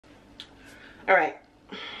All right.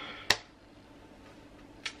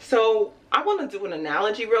 So I want to do an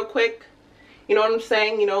analogy real quick. You know what I'm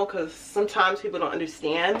saying? You know, because sometimes people don't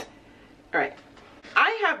understand. All right.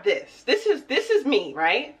 I have this. This is me,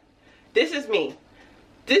 right? This is me.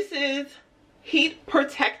 This is heat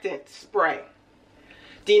protectant spray.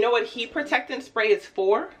 Do you know what heat protectant spray is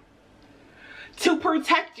for? To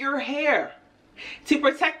protect your hair. To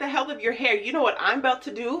protect the health of your hair. You know what I'm about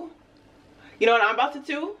to do? You know what I'm about to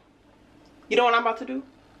do? You know what I'm about to do?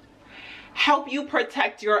 Help you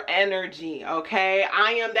protect your energy, okay?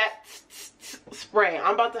 I am that spray.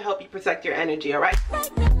 I'm about to help you protect your energy, all right?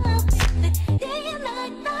 Right now, day and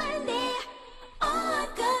night, all I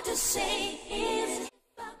got to say is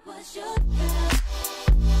I was your girl.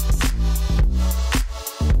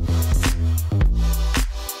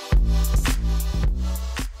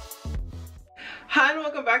 Hi and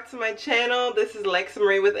welcome back to my channel. This is Lexsa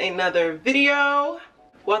Marie with another video.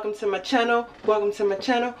 Welcome to my channel. Welcome to my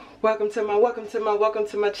channel. Welcome to my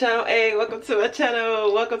channel. Hey, welcome to my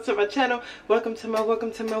channel. Welcome to my channel. Welcome to my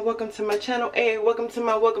channel. Hey, welcome to my channel. Hey, welcome to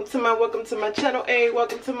my channel.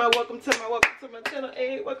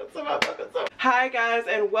 Hey, welcome to. Hi guys,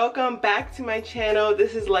 and welcome back to my channel.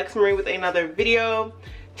 This is Lexsa Marie with another video.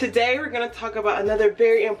 Today we're going to talk about another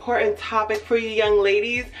very important topic for you young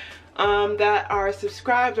ladies that are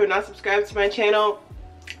subscribed or not subscribed to my channel.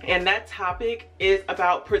 And that topic is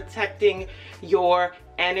about protecting your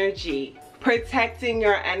energy. Protecting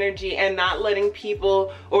your energy and not letting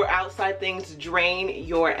people or outside things drain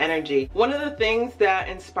your energy. One of the things that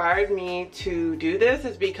inspired me to do this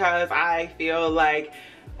is because I feel like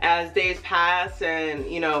as days pass and,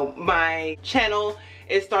 you know, my channel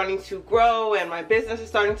is starting to grow and my business is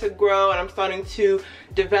starting to grow and I'm starting to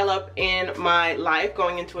develop in my life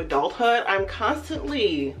going into adulthood, I'm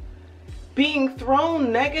constantly being thrown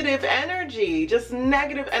negative energy, just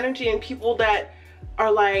negative energy, and people that are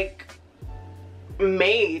like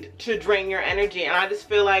made to drain your energy. And I just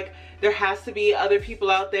feel like there has to be other people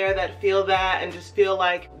out there that feel that and just feel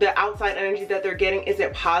like the outside energy that they're getting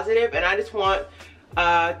isn't positive. And I just want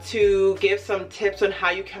to give some tips on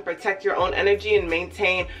how you can protect your own energy and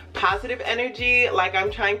maintain positive energy like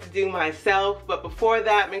I'm trying to do myself. But before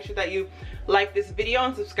that, make sure that you like this video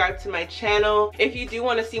and subscribe to my channel. If you do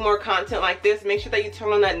want to see more content like this, make sure that you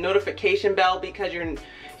turn on that notification bell because you're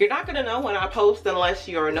not going to know when I post unless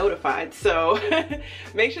you're notified. So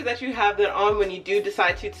make sure that you have that on when you do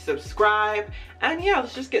decide to subscribe. And yeah,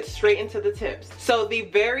 let's just get straight into the tips. So the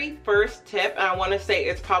very first tip, and I want to say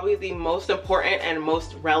it's probably the most important and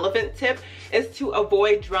most relevant tip, is to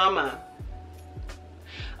avoid drama.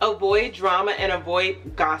 Avoid drama and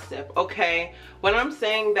avoid gossip, okay? When I'm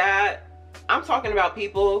saying that, I'm talking about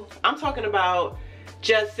people. I'm talking about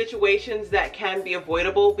just situations that can be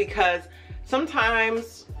avoidable, because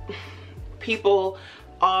sometimes people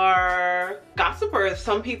are gossipers.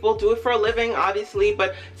 Some people do it for a living, obviously,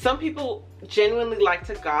 but some people genuinely like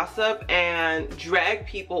to gossip and drag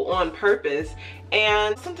people on purpose.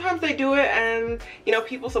 And sometimes they do it and, you know,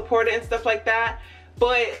 people support it and stuff like that.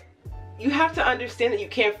 But you have to understand that you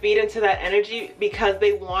can't feed into that energy because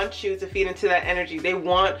they want you to feed into that energy. They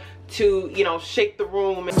want to, you know, shake the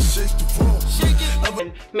room and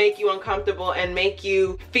make you uncomfortable and make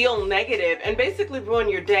you feel negative and basically ruin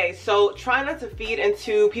your day. So try not to feed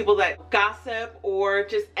into people that gossip or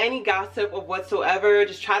just any gossip of whatsoever.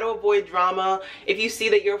 Just try to avoid drama. If you see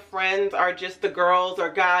that your friends are just the girls or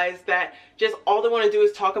guys that just all they want to do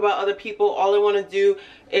is talk about other people, all they want to do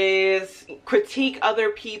is critique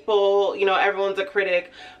other people, you know, everyone's a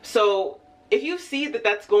critic. So if you see that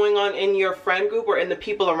that's going on in your friend group or in the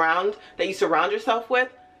people around that you surround yourself with,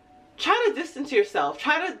 try to distance yourself.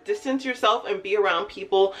 Try to distance yourself and be around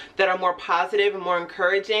people that are more positive and more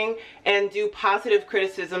encouraging and do positive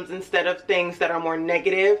criticisms instead of things that are more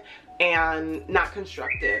negative and not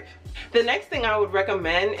constructive. The next thing I would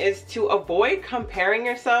recommend is to avoid comparing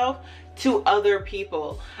yourself to other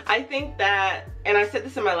people. I think that, and I said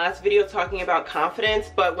this in my last video talking about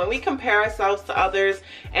confidence, but when we compare ourselves to others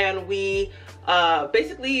and we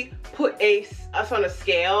basically put us on a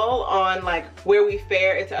scale on like where we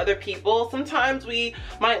fare into other people, sometimes we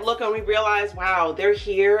might look and we realize, wow, they're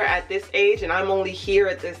here at this age and I'm only here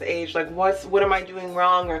at this age. Like what am I doing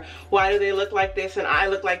wrong? Or why do they look like this and I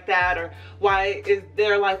look like that? Or why is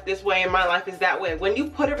their life this way and my life is that way? When you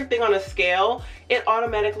put everything on a scale, it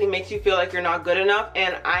automatically makes you feel like you're not good enough.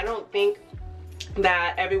 And I don't think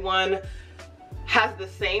that everyone has the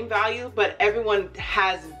same value, but everyone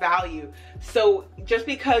has value. So just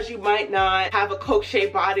because you might not have a Coke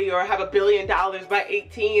shaped body or have $1 billion by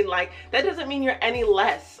 18, like that doesn't mean you're any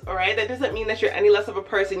less, all right? That doesn't mean that you're any less of a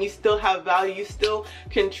person. You still have value, you still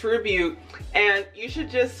contribute, and you should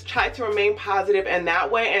just try to remain positive in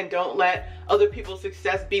that way and don't let other people's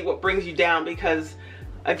success be what brings you down, because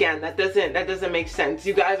again, that doesn't make sense.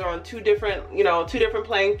 You guys are on two different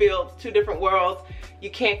playing fields, two different worlds. You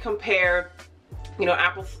can't compare, you know,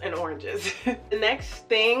 apples and oranges. The next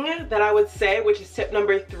thing that I would say, which is tip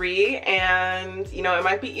number 3, and you know, it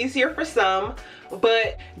might be easier for some,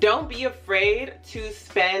 but don't be afraid to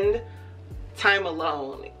spend time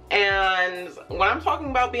alone. And when I'm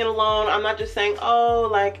talking about being alone, I'm not just saying, oh,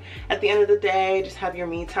 like at the end of the day, just have your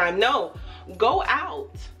me time. No, go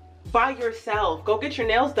out by yourself. Go get your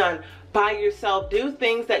nails done by yourself. Do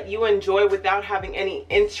things that you enjoy without having any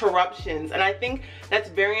interruptions. And I think that's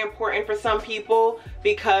very important for some people,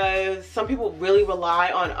 because some people really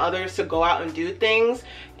rely on others to go out and do things,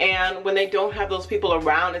 and when they don't have those people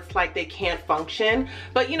around, it's like they can't function.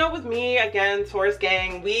 But you know, with me, again, Taurus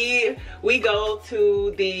gang, we go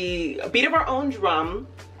to the beat of our own drum,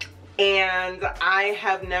 and I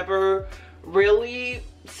have never really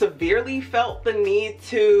severely felt the need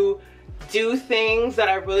to do things that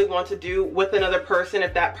I really want to do with another person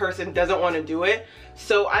if that person doesn't want to do it.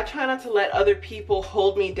 So I try not to let other people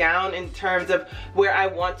hold me down in terms of where I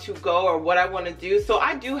want to go or what I want to do. So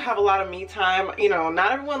I do have a lot of me time. You know,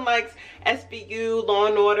 not everyone likes SVU, Law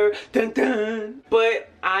and Order, dun dun, but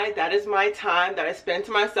that is my time that I spend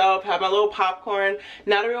to myself, have my little popcorn.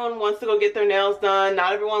 Not everyone wants to go get their nails done.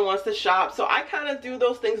 Not everyone wants to shop. So I kind of do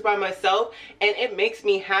those things by myself, and it makes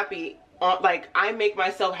me happy. Like, I make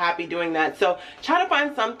myself happy doing that. So try to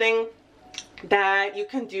find something that you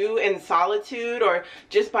can do in solitude or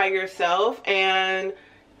just by yourself, and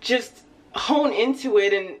just hone into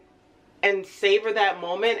it and savor that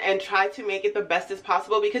moment and try to make it the best as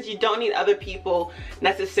possible, because you don't need other people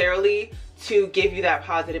necessarily to give you that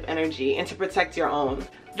positive energy and to protect your own.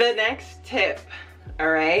 The next tip,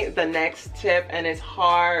 all right, the next tip, and it's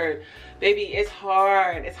hard, baby, it's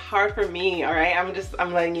hard for me, all right?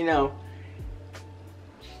 I'm letting you know.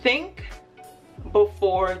 Think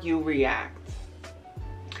before you react.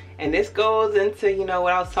 And this goes into, you know,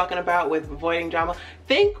 what I was talking about with avoiding drama.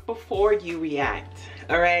 Think before you react,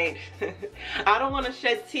 all right? I don't want to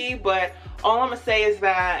shed tea, but all I'm gonna say is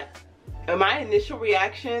that my initial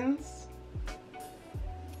reactions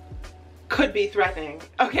could be threatening,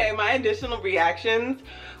 okay? My initial reactions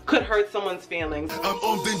could hurt someone's feelings. I'm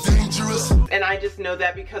often dangerous. And I just know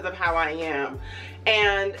that because of how I am.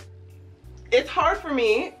 And it's hard for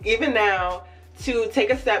me, even now, to take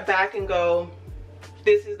a step back and go,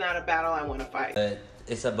 this is not a battle I want to fight.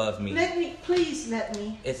 It's above me. Please let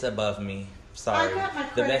me. It's above me. Sorry.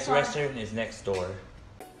 The best restaurant is next door.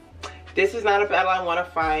 This is not a battle I want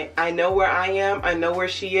to fight. I know where I am, I know where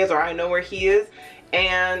she is, or I know where he is,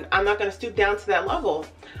 and I'm not going to stoop down to that level.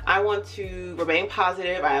 I want to remain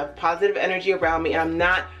positive. I have positive energy around me, and I'm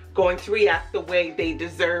not going to react the way they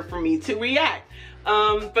deserve for me to react.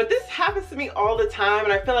 But this happens to me all the time,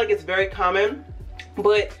 and I feel like it's very common.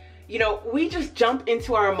 But you know, we just jump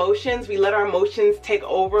into our emotions. We let our emotions take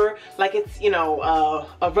over like it's, you know,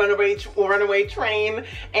 a runaway train,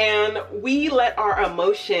 and we let our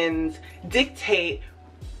emotions dictate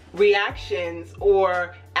reactions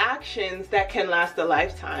or actions that can last a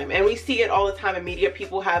lifetime. And we see it all the time in media.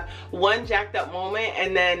 People have one jacked up moment,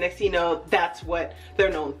 and then next thing you know, that's what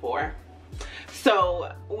they're known for.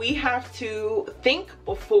 So we have to think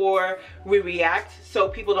before we react so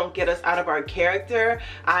people don't get us out of our character.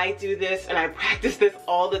 I do this and I practice this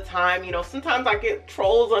all the time. You know, sometimes I get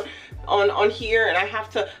trolls on here, and I have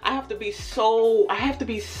to be so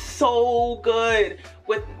good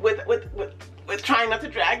with trying not to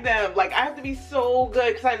drag them. Like, I have to be so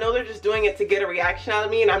good because I know they're just doing it to get a reaction out of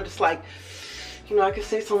me, and I'm just like, you know, I could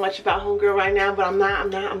say so much about homegirl right now, but I'm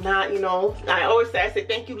not, you know. I always say,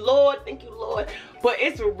 thank you, Lord, but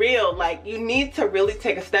it's real. Like, you need to really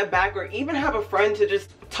take a step back, or even have a friend to just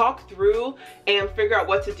talk through and figure out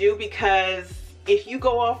what to do, because if you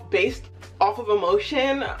go off based off of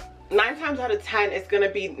emotion, 9 times out of 10, it's gonna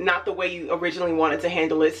be not the way you originally wanted to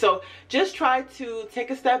handle it. So just try to take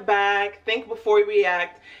a step back, think before you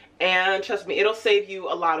react, and trust me, it'll save you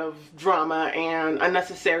a lot of drama and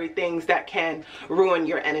unnecessary things that can ruin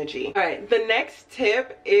your energy. All right, the next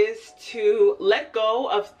tip is to let go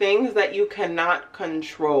of things that you cannot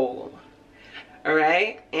control. All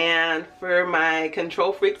right, and for my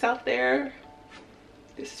control freaks out there,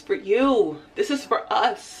 this is for you. This is for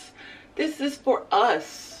us. This is for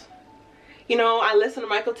us. you know, I listened to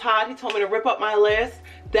Michael Todd, he told me to rip up my list.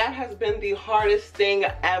 That has been the hardest thing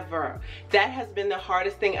ever. That has been the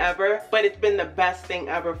hardest thing ever, but it's been the best thing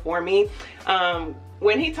ever for me.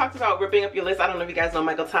 When he talks about ripping up your list, I don't know if you guys know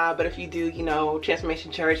Michael Todd, but if you do, you know,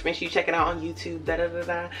 Transformation Church, make sure you check it out on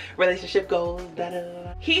YouTube, relationship goals,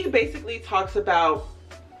 He basically talks about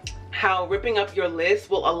how ripping up your list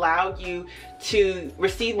will allow you to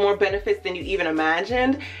receive more benefits than you even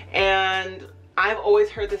imagined. And I've always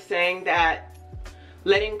heard the saying that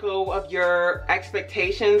letting go of your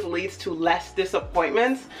expectations leads to less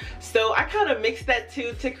disappointments. So I kind of mixed that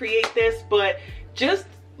too to create this, but just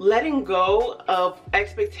letting go of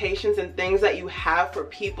expectations and things that you have for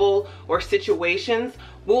people or situations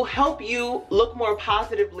will help you look more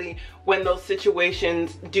positively when those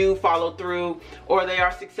situations do follow through or they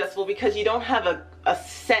are successful, because you don't have a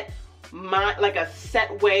set mind, like a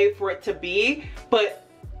set way for it to be. But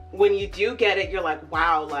when you do get it, you're like,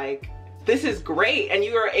 wow, like this is great, and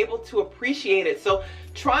you are able to appreciate it. So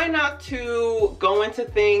try not to go into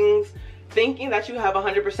things thinking that you have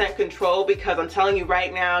 100% control, because I'm telling you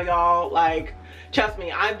right now, y'all, like, trust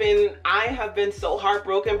me, I have been so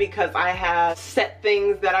heartbroken because I have set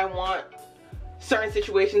things that I want certain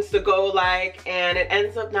situations to go like, and it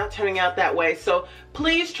ends up not turning out that way. So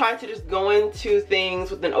please try to just go into things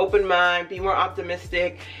with an open mind, be more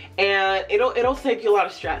optimistic, and it'll save you a lot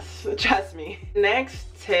of stress, trust me. Next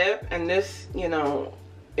tip, and this, you know,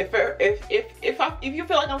 if you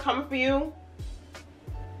feel like I'm coming for you,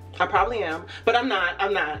 I probably am, but I'm not,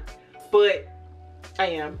 but I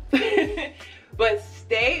am. But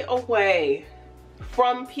stay away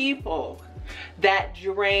from people that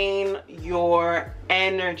drain your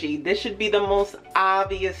energy. This should be the most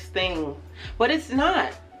obvious thing, but it's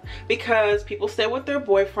not, because people stay with their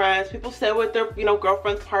boyfriends, people stay with their, you know,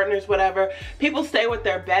 girlfriends, partners, whatever. People stay with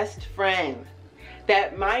their best friend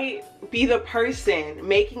that might be the person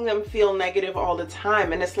making them feel negative all the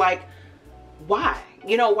time, and it's like, why?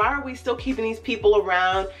 You know, why are we still keeping these people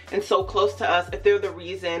around and so close to us if they're the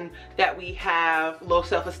reason that we have low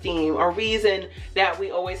self-esteem, or reason that we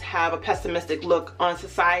always have a pessimistic look on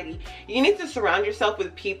society? You need to surround yourself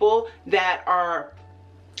with people that are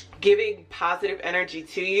giving positive energy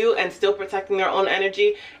to you and still protecting their own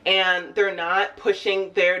energy, and they're not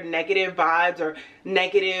pushing their negative vibes or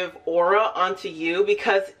negative aura onto you,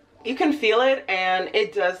 because you can feel it and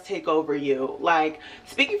it does take over you. Like,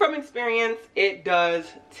 speaking from experience, it does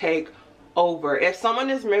take over. If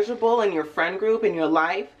someone is miserable in your friend group, in your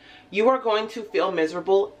life, you are going to feel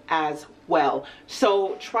miserable as well.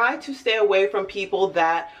 So try to stay away from people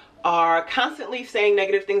that are constantly saying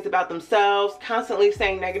negative things about themselves, constantly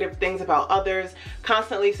saying negative things about others,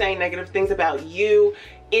 constantly saying negative things about you.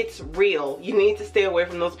 It's real. You need to stay away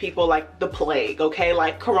from those people like the plague, okay?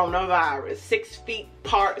 Like coronavirus, 6 feet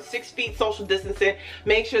apart, 6 feet social distancing.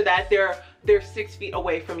 Make sure that they're 6 feet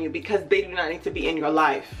away from you, because they do not need to be in your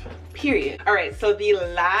life, period. All right, so the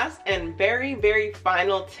last and very, very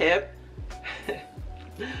final tip.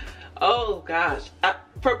 Oh gosh.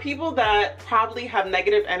 For people that probably have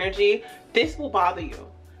negative energy, this will bother you.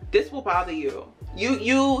 This will bother you.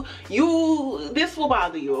 This will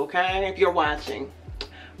bother you, okay? If you're watching.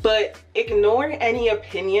 But ignore any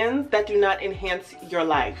opinions that do not enhance your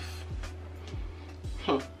life.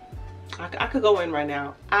 I could go in right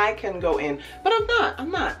now. I can go in, but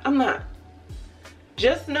I'm not.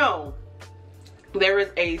 Just know there is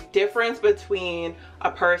a difference between a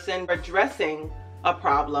person addressing a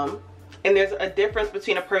problem, and there's a difference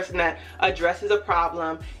between a person that addresses a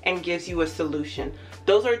problem and gives you a solution.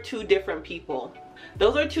 Those are two different people.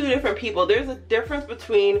 Those are two different people. There's a difference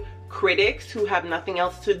between critics who have nothing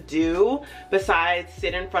else to do besides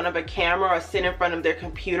sit in front of a camera or sit in front of their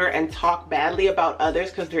computer and talk badly about others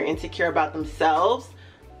because they're insecure about themselves.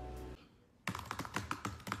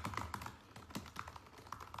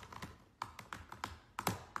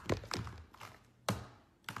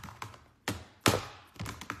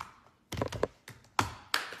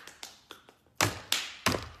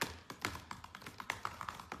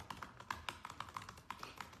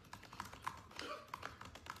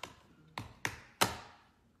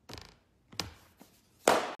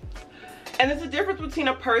 And there's a difference between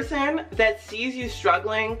a person that sees you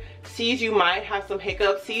struggling, sees you might have some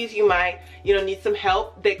hiccups, sees you might, you know, need some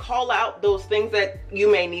help. They call out those things that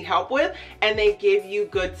you may need help with, and they give you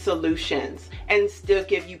good solutions and still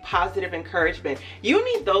give you positive encouragement. You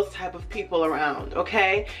need those type of people around,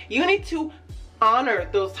 okay? You need to honor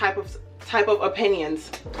those type of opinions.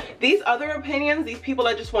 These other opinions, these people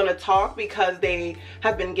that just want to talk because they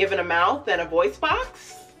have been given a mouth and a voice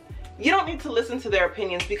box, you don't need to listen to their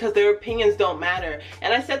opinions, because their opinions don't matter.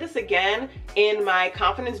 And I said this again in my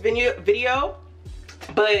confidence video,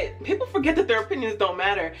 but people forget that their opinions don't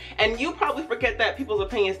matter, and you probably forget that people's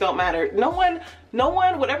opinions don't matter. No one,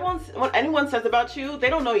 what anyone says about you, they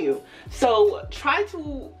don't know you. So try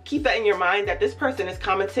to keep that in your mind, that this person is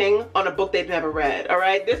commenting on a book they've never read, all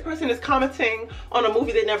right? This person is commenting on a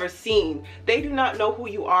movie they've never seen. They do not know who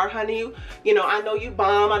you are, honey. You know, I know you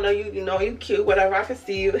bomb, I know you cute, whatever, I can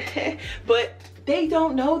see you, but they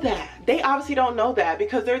don't know that. They obviously don't know that,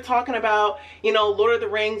 because they're talking about, you know, Lord of the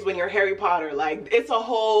Rings when you're Harry Potter. Like, it's a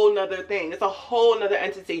whole nother thing. It's a whole nother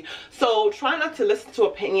entity. So try not to listen to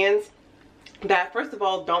opinions that, first of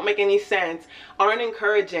all, don't make any sense, aren't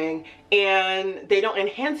encouraging, and they don't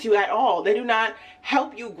enhance you at all. They do not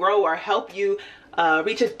help you grow or help you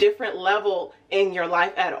reach a different level in your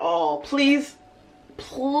life at all. Please,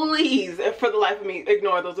 for the life of me,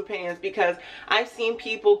 ignore those opinions, because I've seen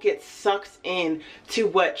people get sucked in to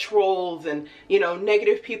what trolls and, you know,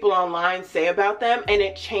 negative people online say about them, and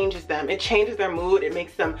it changes them. It changes their mood. It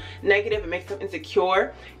makes them negative. It makes them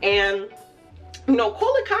insecure. And, you know,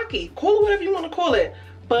 call it cocky, call it whatever you want to call it,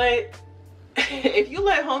 but if you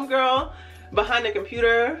let homegirl behind the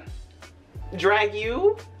computer drag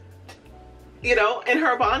you, you know, in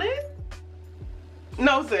her bonnet,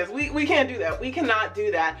 no sis, we can't do that. We cannot do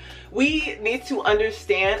that. We need to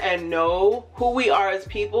understand and know who we are as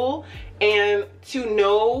people, and to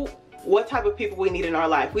know what type of people we need in our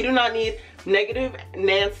life. We do not need negative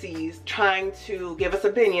Nancy's trying to give us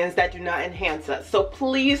opinions that do not enhance us. So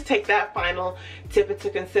please take that final tip into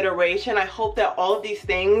consideration. I hope that all of these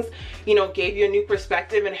things, you know, gave you a new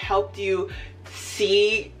perspective and helped you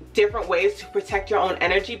see different ways to protect your own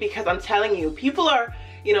energy, because I'm telling you, people are,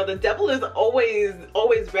 you know, the devil is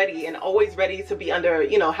always ready, and always ready to be under,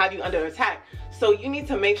 you know, have you under attack. So you need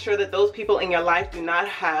to make sure that those people in your life do not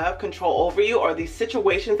have control over you, or these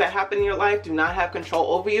situations that happen in your life do not have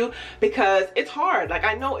control over you, because it's hard. Like,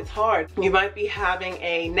 I know it's hard. You might be having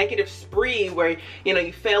a negative spree where, you know,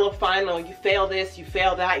 you fail a final, you fail this, you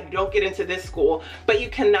fail that, you don't get into this school, but you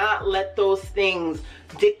cannot let those things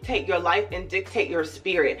dictate your life and dictate your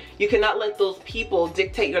spirit. You cannot let those people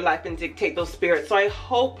dictate your life and dictate those spirits. So I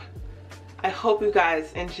hope you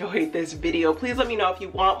guys enjoyed this video. Please let me know if you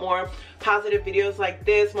want more positive videos like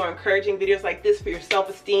this, more encouraging videos like this for your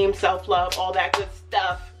self-esteem, self-love, all that good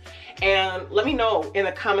stuff. And let me know in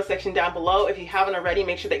the comment section down below. If you haven't already,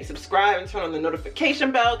 make sure that you subscribe and turn on the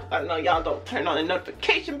notification bell, because I know y'all don't turn on the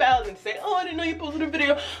notification bell and say, oh, I didn't know you posted a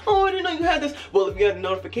video. Oh, I didn't know you had this. Well, if you had the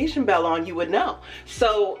notification bell on, you would know.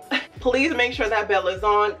 So please make sure that bell is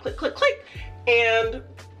on. Click, click, click. And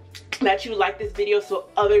that you like this video so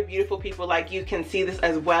other beautiful people like you can see this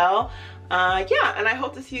as well. Yeah, and I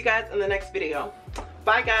hope to see you guys in the next video.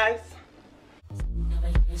 Bye, guys.